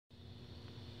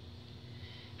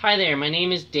Hi there, my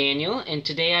name is Daniel, and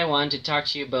today I wanted to talk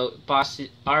to you about Boss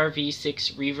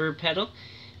RV6 reverb pedal.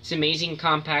 It's an amazing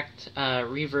compact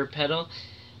reverb pedal,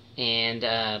 and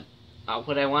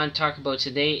what I want to talk about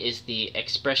today is the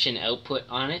expression output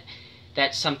on it.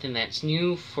 That's something that's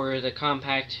new for the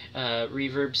compact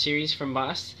reverb series from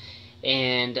Boss,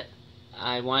 and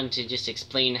I wanted to just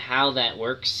explain how that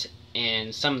works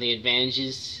and some of the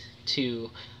advantages to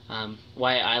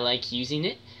why I like using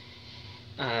it.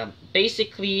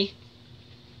 Basically,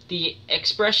 the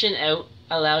expression out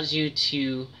allows you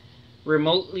to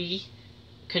remotely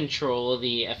control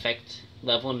the effect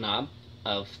level knob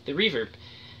of the reverb.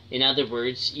 In other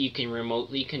words, you can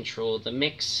remotely control the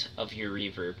mix of your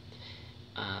reverb.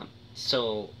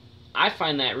 So I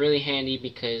find that really handy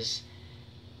because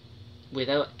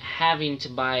without having to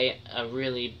buy a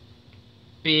really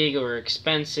big or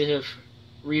expensive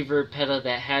reverb pedal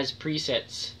that has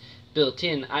presets built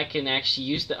in, I can actually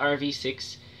use the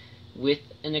RV6 with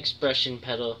an expression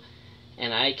pedal,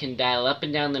 and I can dial up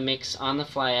and down the mix on the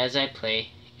fly as I play,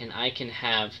 and I can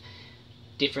have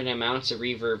different amounts of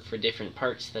reverb for different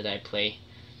parts that I play,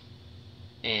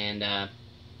 and I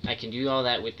can do all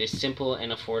that with this simple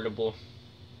and affordable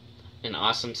and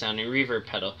awesome sounding reverb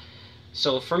pedal.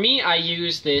 So for me, I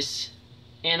use this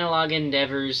Analog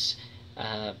Endeavor's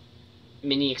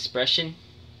mini expression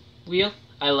wheel.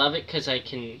 I love it because I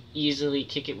can easily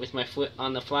kick it with my foot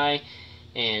on the fly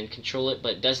and control it,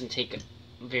 but it doesn't take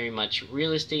very much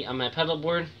real estate on my pedal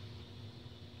board.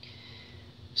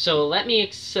 So let me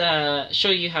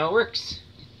show you how it works.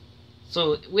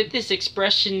 So with this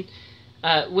expression,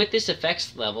 with this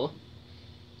effects level,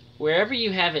 wherever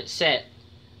you have it set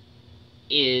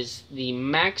is the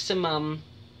maximum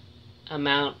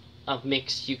amount of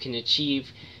mix you can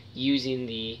achieve using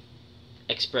the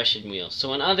expression wheel.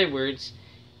 So in other words,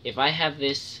 if I have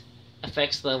this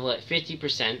effects level at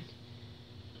 50%,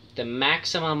 the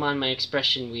maximum on my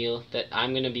expression wheel that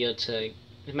I'm going to be able to,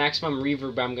 the maximum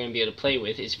reverb I'm going to be able to play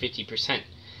with is 50%.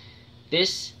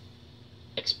 This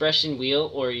expression wheel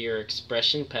or your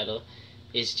expression pedal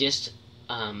is just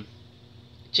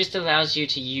allows you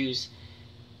to use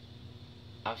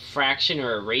a fraction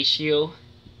or a ratio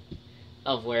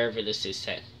of wherever this is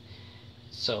set.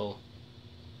 So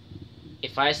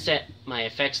if I set my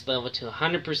effects level to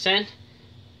 100%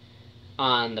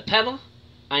 on the pedal,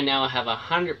 I now have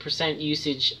 100%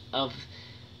 usage of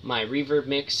my reverb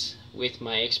mix with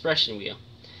my expression wheel.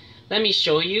 Let me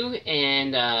show you,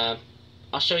 and I'll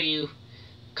show you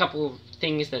a couple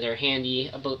things that are handy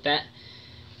about that.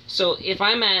 So if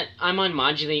I'm on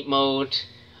modulate mode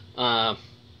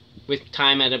with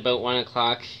time at about 1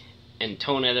 o'clock and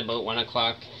tone at about 1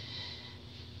 o'clock.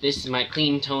 This is my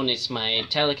clean tone. It's my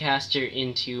Telecaster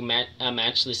into a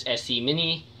Matchless SE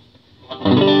Mini.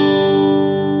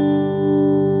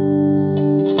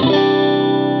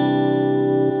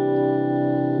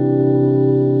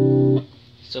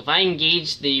 So if I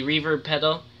engage the reverb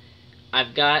pedal,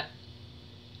 I've got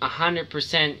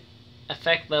 100%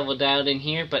 effect level dialed in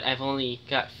here, but I've only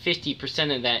got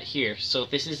 50% of that here. So if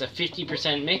this is a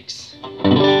 50% mix,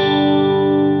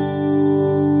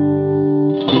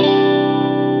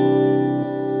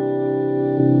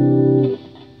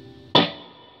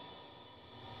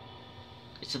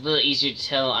 it's a little easier to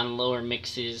tell on lower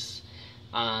mixes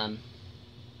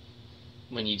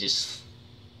when you just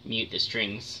mute the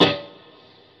strings.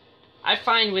 I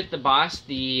find with the Boss,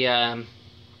 the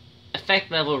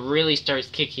effect level really starts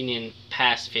kicking in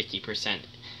past 50%.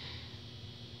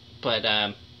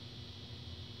 But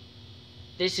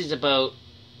this is about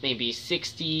maybe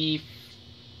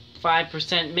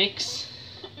 65% mix.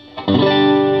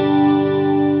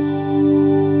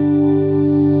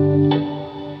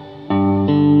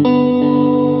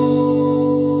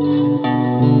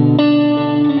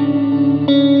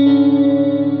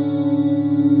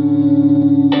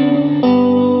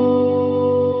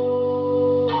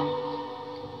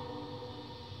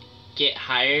 Get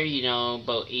higher, you know,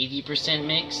 about 80%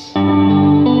 mix.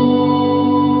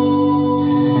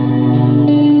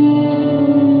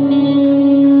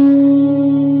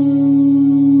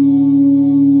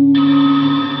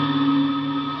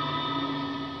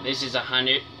 This is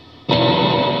 100.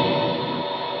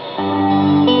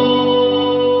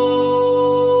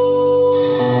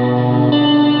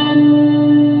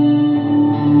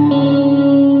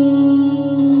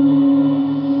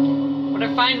 What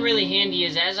I find really handy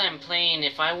is as I'm playing,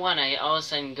 if I want to all of a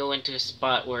sudden go into a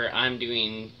spot where I'm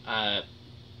doing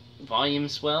volume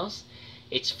swells,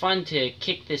 it's fun to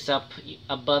kick this up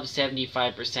above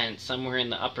 75%, somewhere in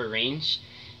the upper range,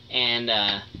 and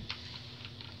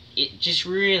it just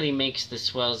really makes the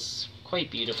swells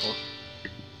quite beautiful.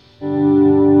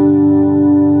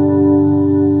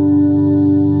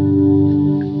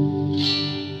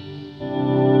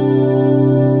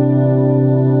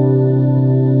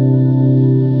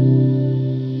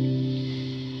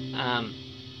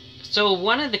 So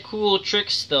one of the cool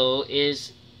tricks though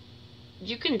is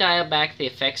you can dial back the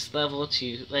effects level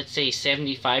to, let's say,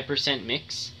 75%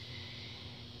 mix.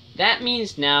 That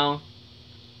means now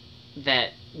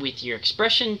that with your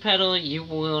expression pedal you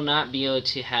will not be able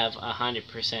to have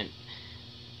 100%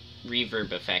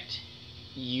 reverb effect.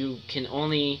 You can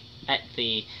only at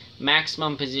the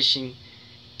maximum position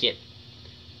get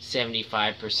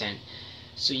 75%.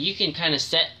 So you can kind of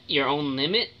set your own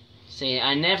limit. Say,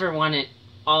 I never want it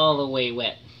all the way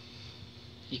wet.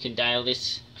 You can dial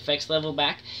this effects level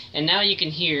back, and now you can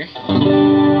hear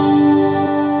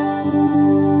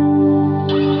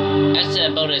that's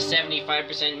about a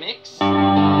 75% mix.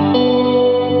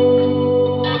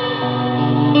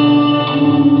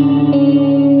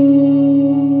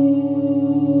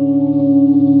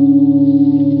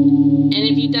 And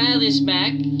if you dial this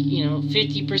back,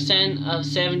 50% of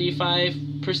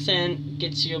 75%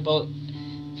 gets you about,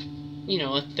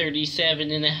 a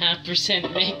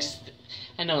 37.5% mix.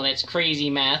 I know that's crazy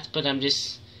math, but I'm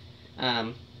just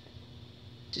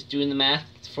doing the math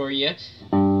for you.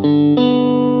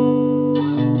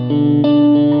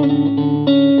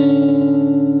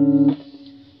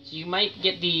 So you might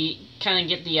kind of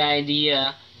get the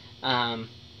idea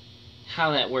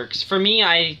how that works. For me,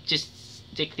 I just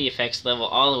stick the effects level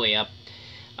all the way up.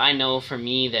 I know for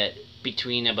me that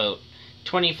between about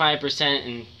 25%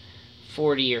 and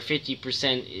 40 or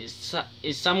 50%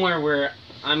 is somewhere where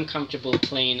I'm comfortable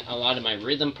playing a lot of my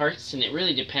rhythm parts, and it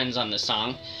really depends on the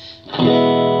song.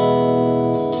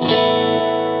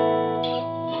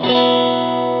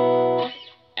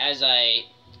 As I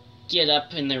get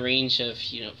up in the range of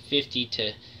 50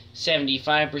 to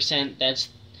 75%, that's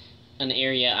an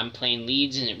area I'm playing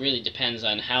leads, and it really depends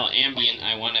on how ambient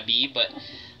I want to be, but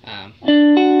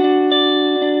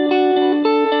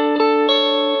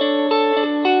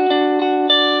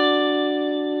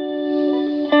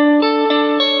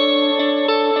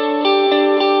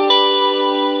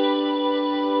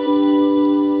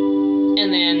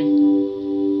and then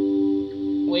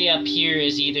way up here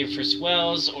is either for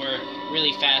swells or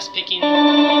really fast picking.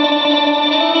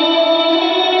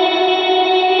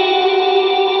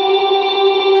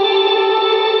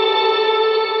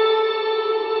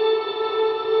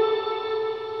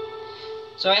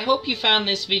 So I hope you found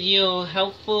this video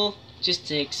helpful, just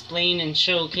to explain and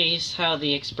showcase how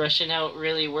the expression out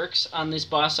really works on this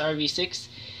Boss RV6.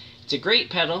 It's a great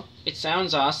pedal. It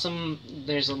sounds awesome.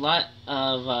 There's a lot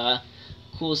of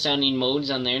cool sounding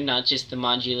modes on there, not just the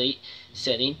modulate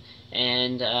setting.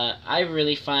 And I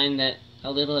really find that a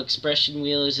little expression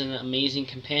wheel is an amazing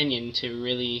companion to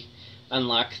really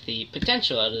unlock the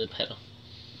potential out of the pedal.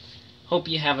 Hope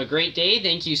you have a great day.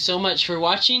 Thank you so much for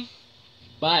watching.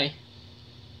 Bye.